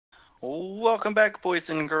Welcome back, boys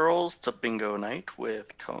and girls, to Bingo Night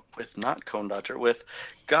with not Cone Dodger, with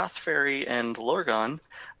Goth Fairy and Lorgon.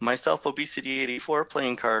 Myself, Obesity84,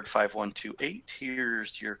 playing card 5128.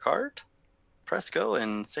 Here's your card. Press go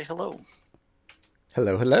and say hello.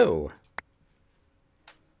 Hello, hello.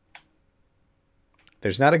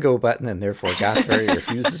 There's not a go button, and therefore Goth Fairy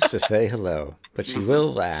refuses to say hello, but she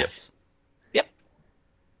will laugh. Yep.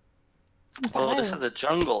 Oh, this has a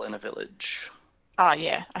jungle in a village. Oh,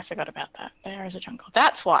 yeah, I forgot about that. There is a jungle.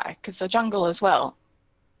 That's why, because the jungle as well.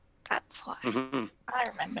 That's why. Mm-hmm. I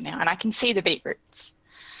remember now, and I can see the beetroots.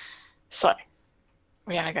 So,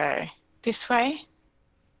 we're going to go this way,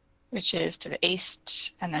 which is to the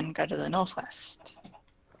east, and then go to the northwest.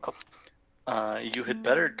 Cool. You had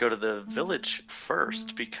better go to the village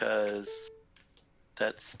first, because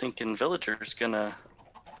that stinking villager's gonna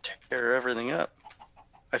tear everything up.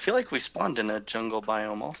 I feel like we spawned in a jungle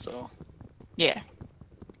biome also. Yeah.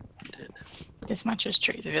 We did. This much is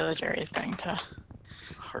true. The villager is going to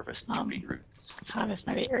Harvest your beetroots. harvest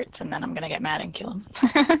my beetroots, and then I'm going to get mad and kill him.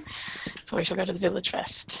 So we shall go to the village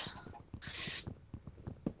first.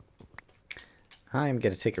 I'm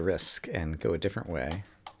going to take a risk and go a different way.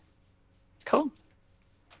 Cool.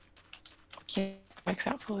 Yeah, works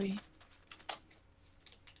out for you.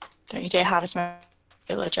 Don't you dare harvest my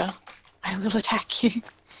villager. I will attack you.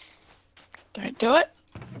 Don't do it.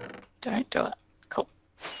 Don't do it. Cool.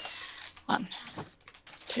 1,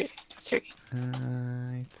 2, 3.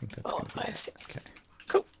 I think that's 4, going to be 5, it. 6. Okay.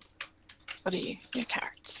 Cool. What are you? You're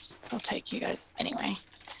carrots. I'll take you guys anyway.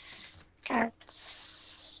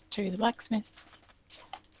 Carrots to the blacksmith.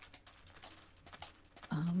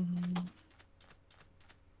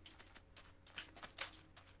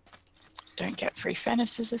 Don't get free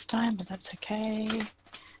furnaces this time, but that's okay.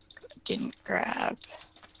 Didn't grab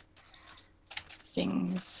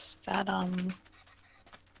things that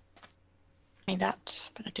need that,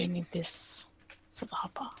 but I do need this for the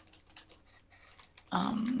hopper.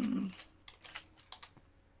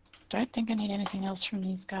 Don't think I need anything else from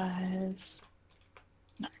these guys.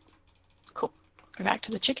 No. Cool. Go back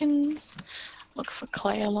to the chickens. Look for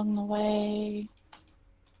clay along the way.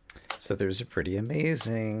 So there's a pretty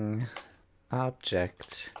amazing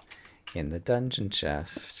object in the dungeon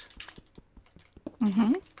chest.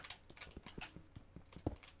 Mm-hmm.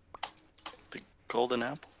 The golden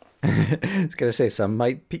apple. I was going to say some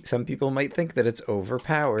people might think that it's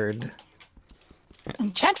overpowered.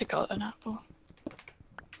 Enchanted golden apple.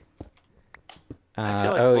 I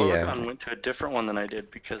feel like Lorgon went to a different one than I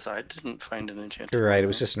did, because I didn't find an enchanted. You're right, it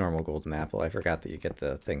was just normal golden apple. I forgot that you get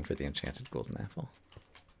the thing for the enchanted golden apple.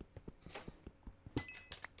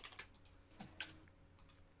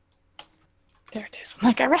 There it is. I'm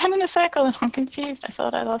like, I ran in a circle and I'm confused. I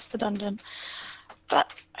thought I lost the dungeon,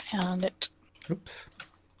 but I found it. Oops.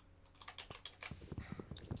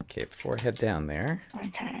 Okay, before I head down there,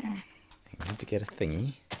 Okay. I need to get a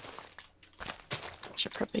thingy. I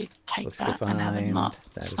should probably take Let's that go and have him not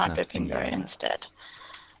that is sniper not bingo bingo. instead.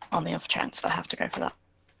 On the off chance that I have to go for that.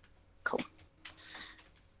 Cool.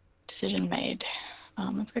 Decision made.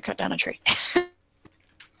 Let's go cut down a tree.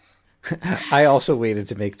 I also waited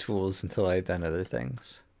to make tools until I had done other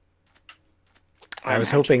things. I was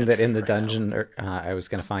hoping that in the dungeon I was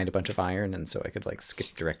going to find a bunch of iron, and so I could like skip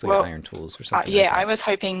directly to iron tools or something. Yeah, like that. I was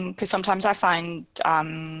hoping, because sometimes I find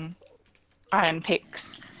iron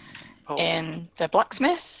picks in the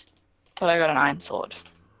blacksmith, but I got an iron sword.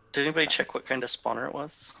 Did anybody check what kind of spawner it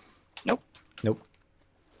was? Nope. Nope.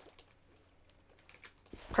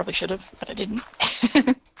 Probably should have, but I didn't.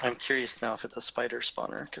 I'm curious now if it's a spider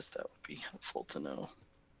spawner, because that would be helpful to know.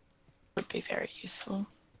 Would be very useful.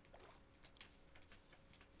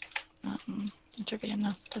 It should be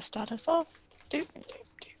enough to start us off. Doop, doop,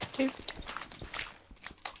 doop, doop.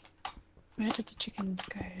 Where did the chickens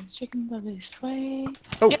go? The chickens are this way.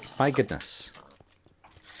 Oh, yep. My goodness.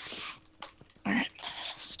 Alright,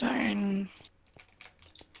 stone.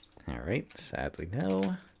 Alright, sadly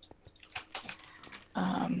no.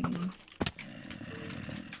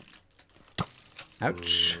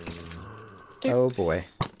 Ouch. Doop. Oh boy.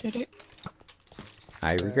 Doop, doop.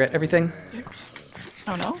 I regret everything. Doop.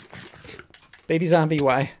 Oh no. Baby zombie,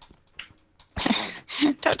 why?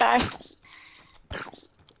 Don't die.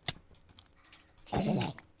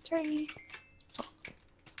 3.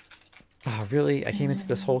 Oh, really? I came into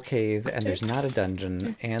this whole cave, and there's not a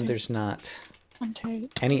dungeon, and there's not 1, 2.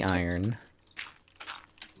 any iron.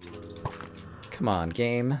 Come on,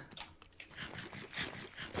 game.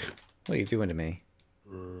 What are you doing to me?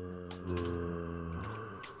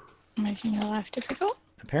 Making your life difficult?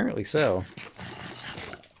 Apparently so.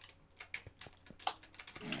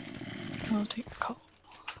 I'll take the coal.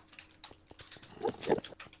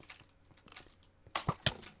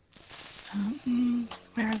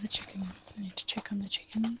 Where are the chickens? I need to check on the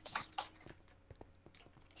chickens. Have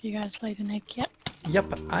you guys laid an egg yet?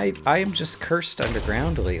 Yep, I am just cursed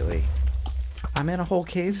underground lately. I'm in a whole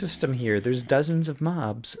cave system here. There's dozens of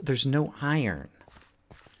mobs. There's no iron.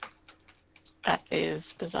 That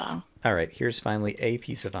is bizarre. All right, here's finally a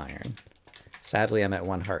piece of iron. Sadly, I'm at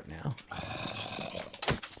 1 heart now.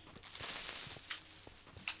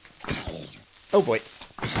 Oh boy.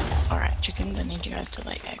 Alright, chickens, I need you guys to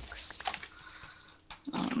lay eggs.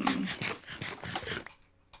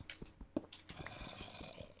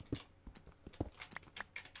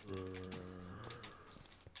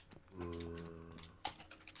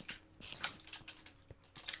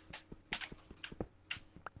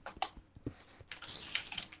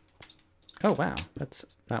 Oh wow, that's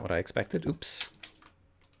not what I expected. Oops.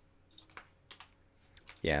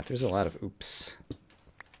 Yeah, there's a lot of oops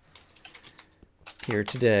here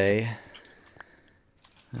today.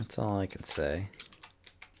 That's all I can say.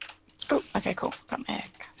 Oh, okay, cool. Got my egg.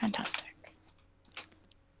 Fantastic.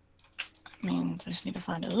 That means I just need to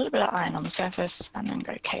find a little bit of iron on the surface and then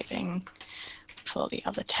go caving for the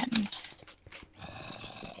other 10.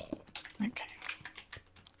 Okay.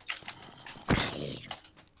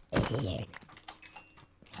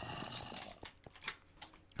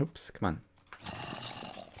 Oops, come on.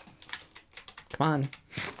 Come on.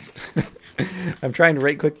 I'm trying to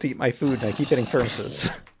right click to eat my food and I keep hitting furnaces.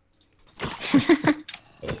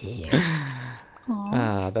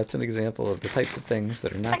 That's an example of the types of things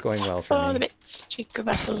that are not going well for me. The bits, Chico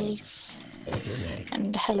vessels.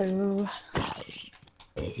 And hello.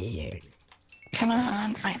 Come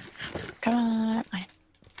on, iron. Come on, iron.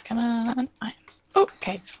 Come on, iron. Oh,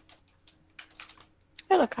 cave.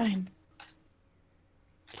 Oh, look, iron.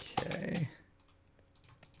 Okay.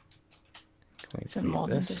 Is it more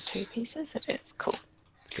than just 2 pieces? It is. Cool.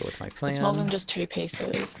 Let's go with my So plan. it's more than just 2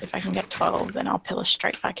 pieces. If I can get 12, then I'll pillar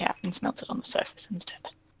straight back out and smelt it on the surface instead.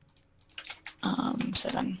 So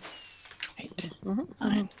then 8,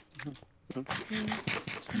 9.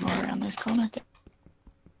 Some more around this corner.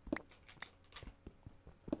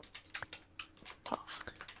 12.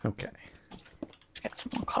 Okay. Let's get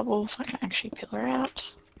some more cobble so I can actually pillar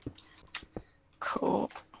out. Cool.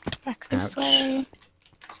 Back this way.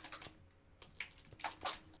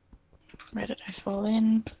 Where did I fall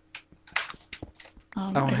in?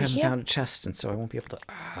 Oh, I haven't found a chest, and so I won't be able to...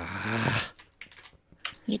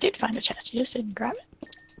 You did find a chest, you just didn't grab it.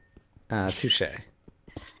 Touche.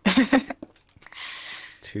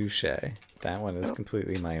 Touche. That one is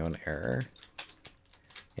completely my own error.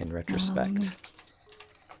 In retrospect.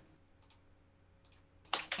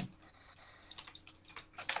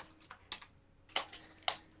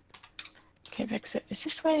 Okay, exit is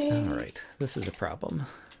this way. Alright, this is a problem.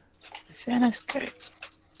 Furnace goes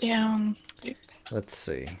down. Doop. Let's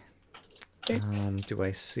see. Doop. Do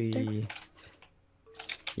I see... Doop.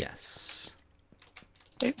 Yes.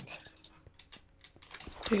 Doop.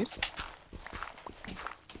 Doop.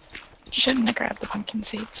 Shouldn't have grabbed the pumpkin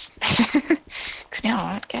seeds. Because now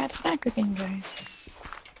I can't snack with bingo.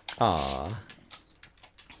 Aww.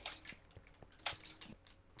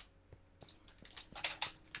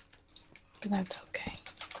 But that's okay.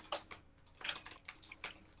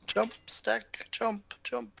 Jump, stack, jump,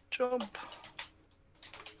 jump, jump.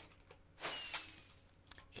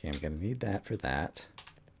 Okay, I'm gonna need that for that.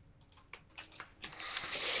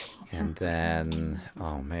 And then,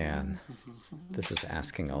 oh man, this is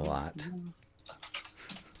asking a lot.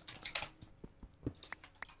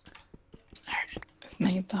 Alright, I've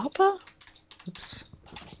made the hopper. Oops.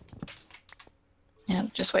 Now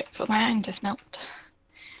just wait for my iron to smelt.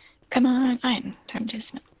 Come on, iron, time to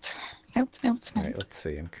smelt. Smelt, smelt, smelt. Alright, let's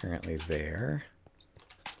see, I'm currently there.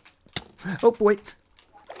 Oh boy!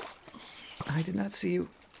 I did not see you.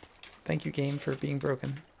 Thank you, game, for being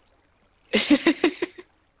broken.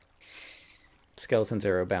 Skeleton's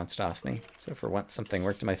arrow bounced off me, so for once something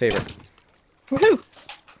worked in my favor. Woohoo!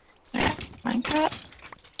 Alright, minecart.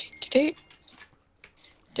 Do,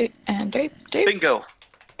 do, and do. Bingo!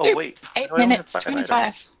 Oh, Doop. wait. 8 I only have minutes, 5 25.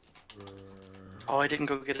 items. Oh, I didn't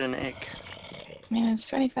go get an egg. Minutes,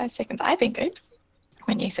 25 seconds. I bingoed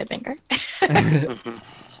when you said bingo.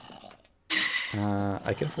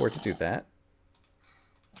 I can afford to do that.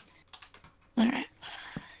 Alright.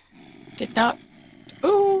 Did not...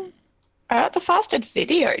 Ooh! I got the fastest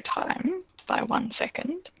video time by 1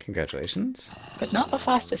 second, Congratulations. but not the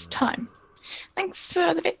fastest time. Thanks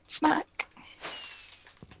for the bits, Mac.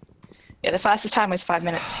 Yeah, the fastest time was 5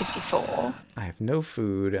 minutes 54. I have no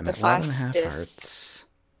food. I'm The at 1.5 fastest hearts.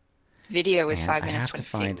 Video was And 5 I minutes have to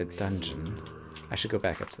 26. find a dungeon. I should go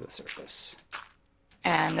back up to the surface.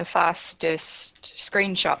 And the fastest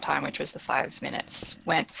screenshot time, which was the 5 minutes,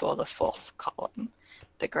 went for the 4th column,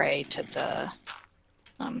 the grey to the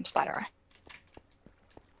spider eye.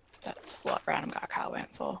 That's what Random Guy Car went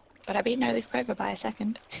for. But I beat No Leaf Clover by a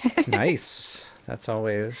second. Nice. That's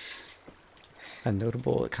always a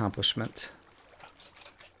notable accomplishment.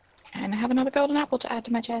 And I have another golden apple to add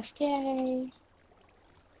to my chest. Yay!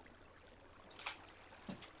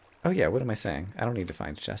 Oh yeah, what am I saying? I don't need to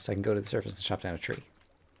find a chest. I can go to the surface and chop down a tree.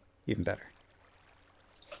 Even better.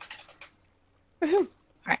 Woohoo!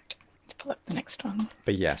 Alright, let's pull up the next one.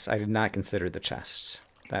 But yes, I did not consider the chest.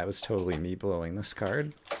 That was totally me blowing this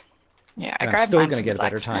card. Yeah, I'm still going to get a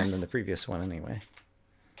better time than the previous one anyway.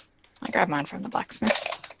 I grabbed mine from the blacksmith.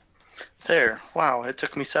 There. Wow, it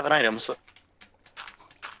took me 7 items.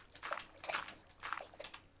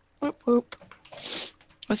 Whoop whoop.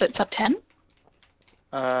 Was it sub 10?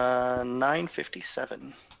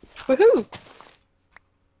 957. Woohoo!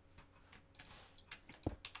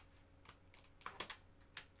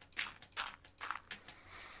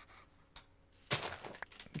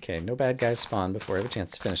 Okay, no bad guys spawn before I have a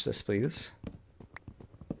chance to finish this, please.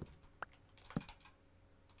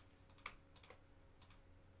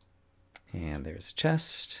 And there's a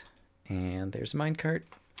chest. And there's a minecart.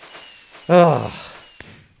 Oh!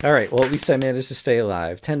 Alright, well at least I managed to stay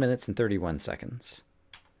alive. 10 minutes and 31 seconds.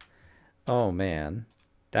 Oh man.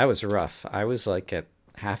 That was rough. I was like at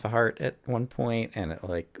half a heart at one point, and at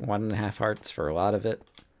like 1.5 hearts for a lot of it.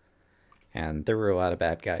 And there were a lot of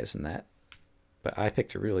bad guys in that. But I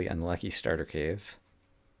picked a really unlucky starter cave.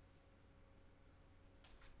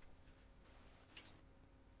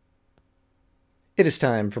 It is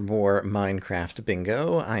time for more Minecraft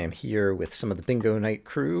bingo. I am here with some of the bingo night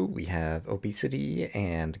crew. We have Obesity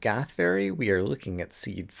and Gothfairy. We are looking at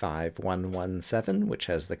seed 5117, which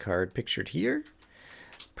has the card pictured here.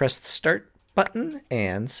 Press the start button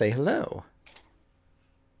and say hello.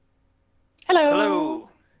 Hello!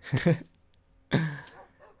 Hello!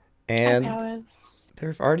 And there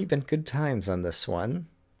have already been good times on this one.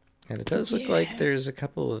 And it does look like there's a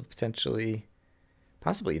couple of potentially,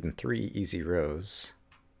 possibly even 3 easy rows.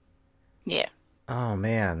 Yeah. Oh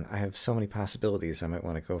man, I have so many possibilities I might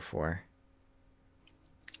want to go for.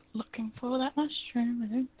 Looking for that mushroom. I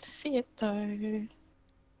don't see it though.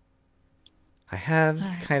 I have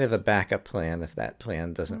kind of a backup plan if that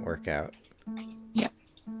plan doesn't work out. Yep.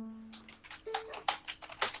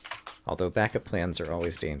 Although backup plans are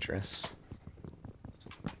always dangerous.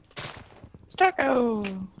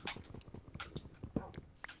 Stargo!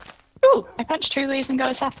 Ooh! I punched 2 leaves and got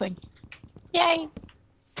a sapling. Yay!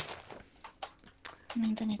 That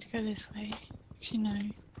means I need to go this way. Actually, no.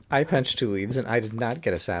 I punched 2 leaves and I did not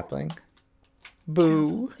get a sapling.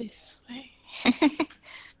 Boo! This way.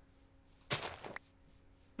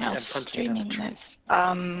 Now punching streaming at a tree. this.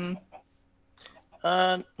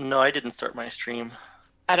 No, I didn't start my stream.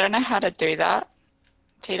 I don't know how to do that.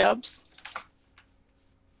 T-dubs.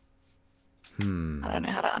 I don't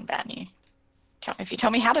know how to unban you. If you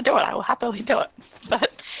tell me how to do it, I will happily do it.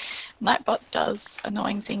 But Nightbot does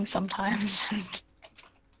annoying things sometimes, and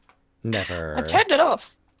Never. I've turned it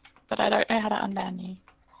off, but I don't know how to unban you.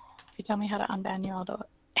 If you tell me how to unban you, I'll do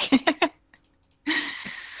it.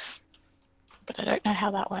 But I don't know how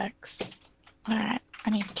that works. Alright, I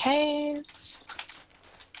need a cave.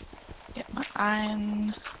 Get my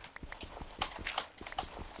iron.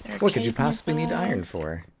 What could you possibly need iron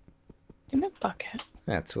for? In a bucket.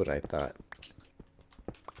 That's what I thought.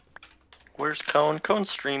 Where's Cone? Cone's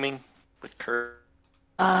streaming with Kurt.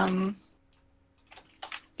 You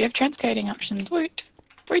have transcoding options. Woot.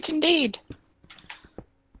 Woot indeed.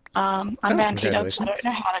 I'm banned T-dubs. I don't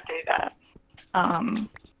know how to do that.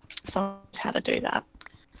 Someone knows how to do that.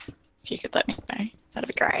 If you could let me know, that'd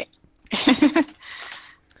be great.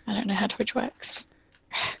 I don't know how Twitch works.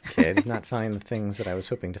 Okay, I did not find the things that I was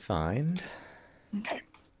hoping to find. Okay.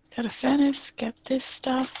 Get a furnace, get this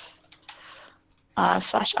stuff.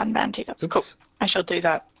 Slash unban T-dubs. Cool. I shall do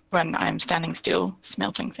that when I'm standing still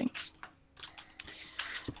smelting things.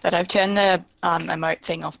 But I've turned the emote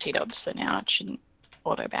thing off T-dubs, so now it shouldn't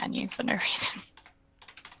auto-ban you for no reason.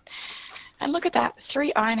 And look at that,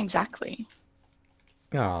 3 iron exactly.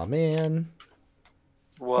 Aw, man.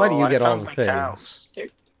 Well, Why do you get all found the my things?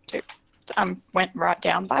 cows. Went right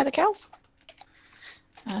down by the cows.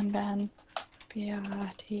 And then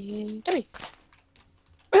BRTW.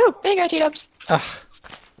 Woo! There you go, T-dubs. Ugh.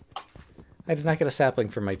 I did not get a sapling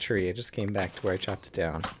from my tree. It just came back to where I chopped it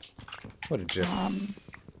down. What a joke.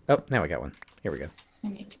 Oh, now I got one. Here we go. I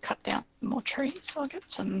need to cut down more trees, so I'll get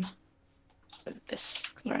some of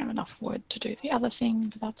this, because I don't have enough wood to do the other thing,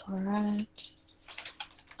 but that's alright.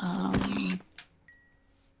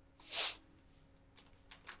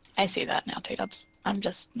 I see that now, T-dubs. I'm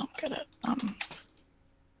just not good at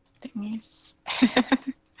thingies.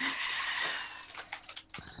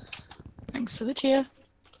 Thanks for the cheer.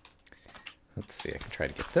 Let's see, I can try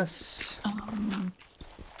to get this. Um,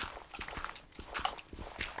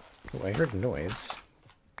 Oh, I heard a noise.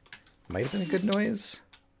 Might have been a good noise.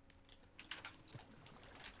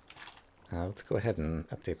 Let's go ahead and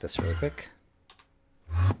update this really quick.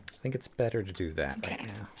 I think it's better to do that right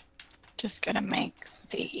now. Just gonna make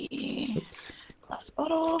the Oops. glass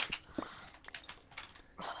bottle.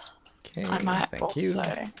 Okay, I might thank you.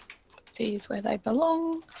 also put these where they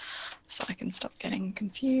belong, so I can stop getting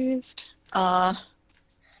confused. What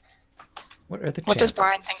What are the does chances?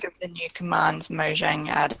 Brian think of the new commands Mojang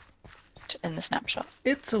added in the snapshot?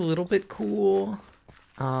 It's a little bit cool.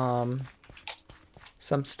 Some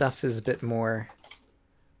stuff is a bit more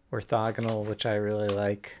orthogonal, which I really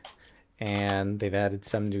like. And they've added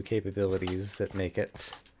some new capabilities that make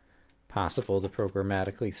it possible to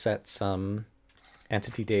programmatically set some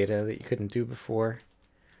entity data that you couldn't do before.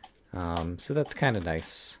 So that's kind of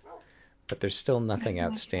nice. But there's still nothing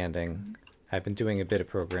outstanding. I've been doing a bit of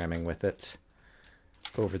programming with it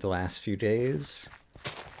over the last few days.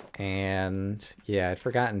 And yeah, I'd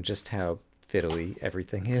forgotten just how fiddly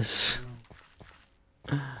everything is.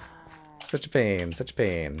 Such a pain, such a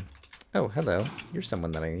pain. Oh, hello. You're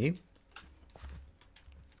someone that I need.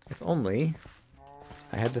 If only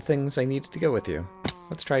I had the things I needed to go with you.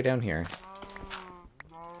 Let's try down here.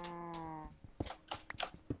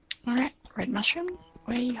 Alright, red mushroom,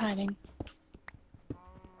 where are you hiding?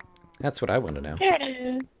 That's what I want to know. Here it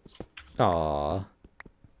is. Aww.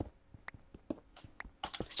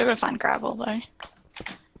 Still gotta find gravel though.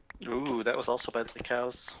 Ooh, that was also by the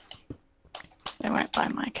cows. They won't buy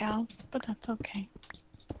my cows, but that's okay.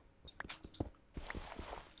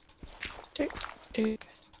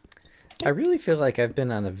 I really feel like I've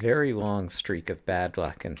been on a very long streak of bad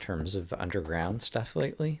luck in terms of underground stuff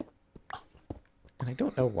lately. And I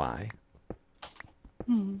don't know why.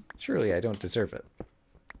 Surely I don't deserve it.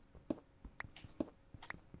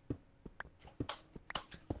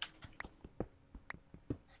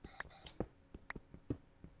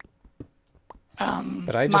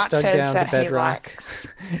 But I just dug down to bedrock,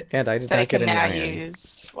 and I did not get any iron. They can now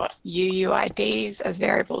use what UUIDs as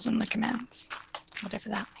variables in the commands, whatever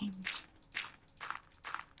that means.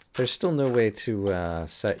 There's still no way to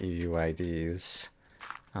set UUIDs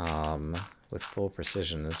with full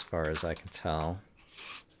precision, as far as I can tell.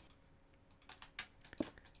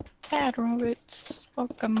 Bad Roberts,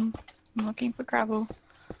 welcome. I'm looking for gravel.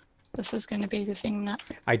 This is going to be the thing that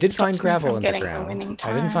I did find gravel underground.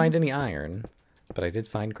 I didn't find any iron, but I did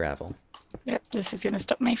find gravel. Yep, this is going to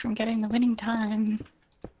stop me from getting the winning time.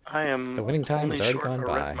 I am. The winning time has already gone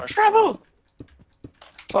by. Gravel!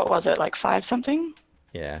 What was it, like 5 something?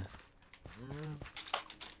 Yeah.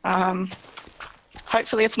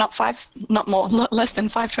 Hopefully it's not less than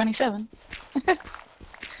 527.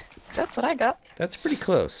 That's what I got. That's pretty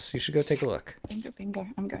close. You should go take a look. Bingo, bingo.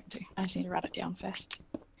 I'm going to. I just need to write it down first.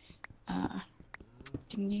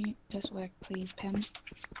 Can you just work, please, pen?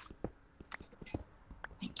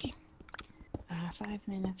 Thank you. 5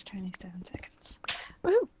 minutes, 27 seconds.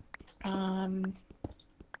 Woohoo!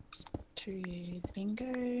 To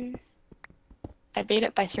bingo. I beat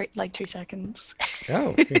it by 2 seconds.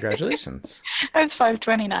 Oh, congratulations. It was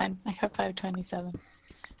 5:29. I got 5:27.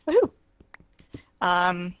 Woohoo!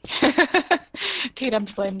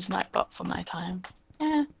 T-Dubs blames Nightbot for my time.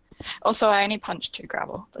 Yeah. Also, I only punched 2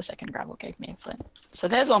 gravel. The second gravel gave me a flint. So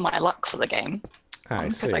there's all my luck for the game.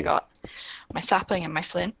 Because I got my sapling and my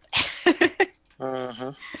flint.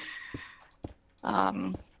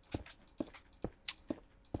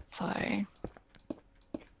 So...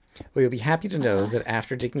 Well, you'll be happy to know that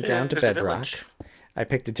after digging down to bedrock, I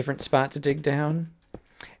picked a different spot to dig down,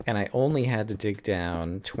 and I only had to dig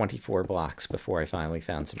down 24 blocks before I finally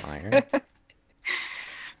found some iron.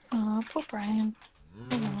 Oh, poor Brian.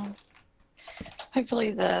 Oh.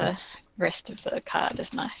 Hopefully the rest of the card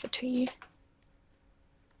is nicer to you.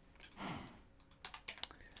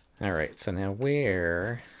 Alright, so now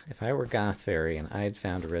where, if I were Goth Fairy and I had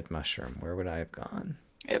found a red mushroom, where would I have gone?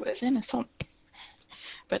 It was in a swamp.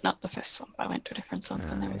 But not the first swamp. I went to a different swamp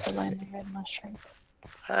and there was a lonely red mushroom.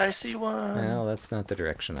 I see one. Well, that's not the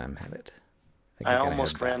direction I'm headed. I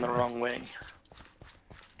almost ran the wrong way.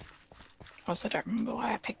 Also, don't remember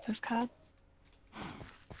why I picked this card.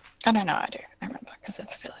 Oh, no, I do. I remember, because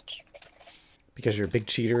it's a village. Because you're a big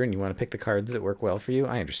cheater and you want to pick the cards that work well for you?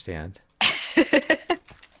 I understand.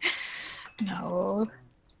 No.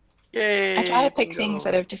 Yay! I try to pick things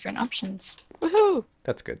that have different options. Woohoo!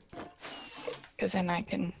 That's good. Because then I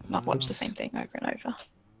can not watch the same thing over and over.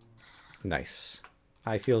 Nice.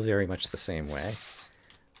 I feel very much the same way.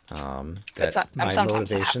 But That my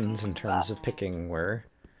sometimes it motivations in happens, terms but- of picking were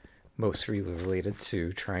mostly related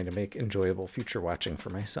to trying to make enjoyable future watching for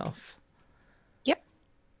myself. Yep.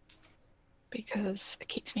 Because it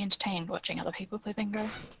keeps me entertained watching other people play bingo.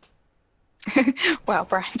 Wow,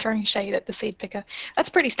 Brian throwing shade at the seed picker. That's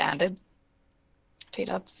pretty standard.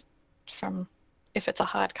 T-dubs from if it's a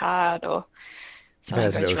hard card or something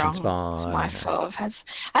has an goes ocean wrong. spawn, It's my or- fault.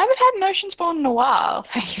 I haven't had an ocean spawn in a while.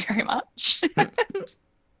 Thank you very much.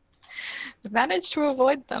 Managed to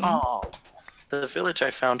avoid them. Oh, the village I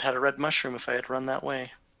found had a red mushroom if I had run that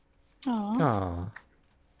way. Aw. Aw.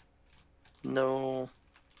 No.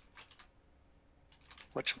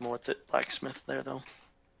 What's it? Blacksmith there, though.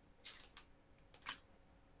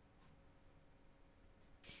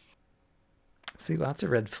 See, lots of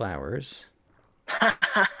red flowers.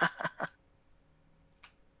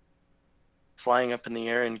 Flying up in the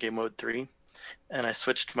air in game mode 3, and I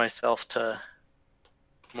switched myself to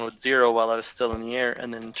mode 0 while I was still in the air,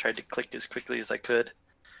 and then tried to click as quickly as I could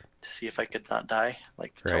to see if I could not die,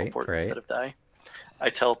 like teleport instead of die. I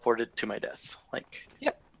teleported to my death. Like,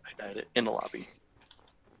 Yep. I died in the lobby.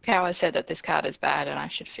 Power said that this card is bad and I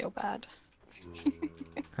should feel bad.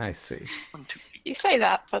 I see. 1, 2, 8. You say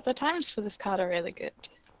that, but the times for this card are really good.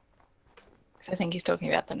 I think he's talking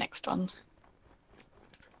about the next one.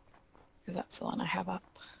 Because that's the one I have up.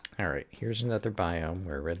 All right, here's another biome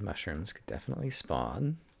where red mushrooms could definitely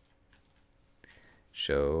spawn.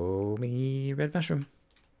 Show me red mushroom.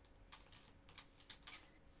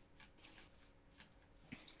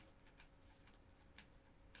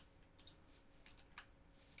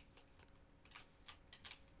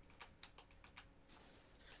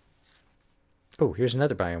 Oh, here's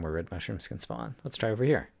another biome where red mushrooms can spawn. Let's try over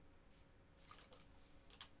here.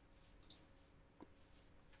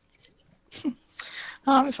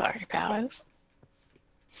 Oh, I'm sorry, Powers.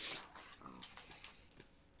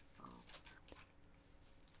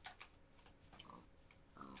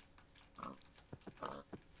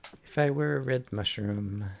 If I were a red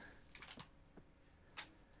mushroom,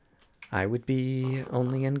 I would be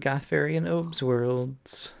only in Gothfairy and Obe's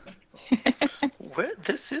worlds.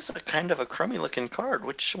 This is a kind of a crummy looking card.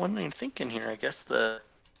 Which one are you thinking here? I guess the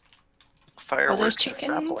fireworks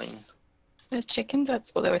sapling. There's chickens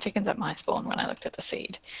at there were chickens at my spawn when I looked at the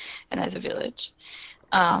seed, and there's a village.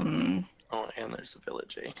 Oh, and there's a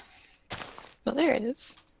village, eh? Well, there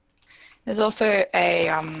is. There's also a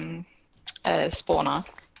spawner,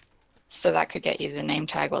 so that could get you the name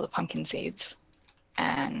tag or the pumpkin seeds,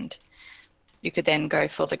 and you could then go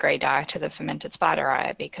for the grey dye to the fermented spider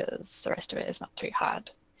eye because the rest of it is not too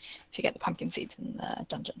hard if you get the pumpkin seeds in the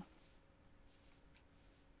dungeon.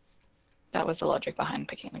 That was the logic behind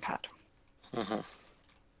picking the card. Mm-hmm.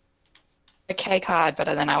 A K card, but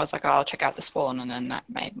then I was like, oh, I'll check out the spawn, and then that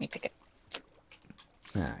made me pick it.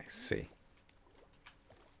 I see.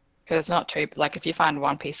 Because it's not too, like, if you find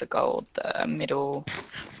one piece of gold, the middle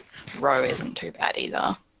row isn't too bad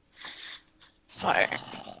either. So,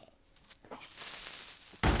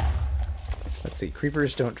 Let's see.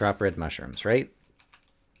 Creepers don't drop red mushrooms, right?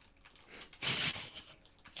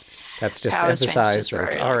 That's just to Powers changed emphasize his that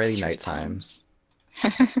it's row, like, already 3 nighttime. times.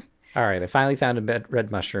 All right, I finally found a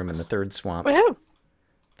red mushroom in the third swamp Woohoo!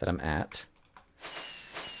 that I'm at.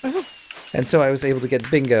 Woohoo! And so I was able to get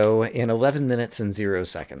bingo in 11 minutes and 0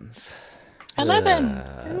 seconds. 11!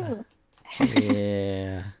 Uh, Ooh.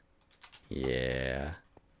 Yeah. Yeah.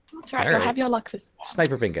 That's right, All you'll right. have your luck this morning.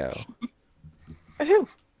 Sniper bingo. Woohoo!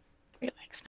 We like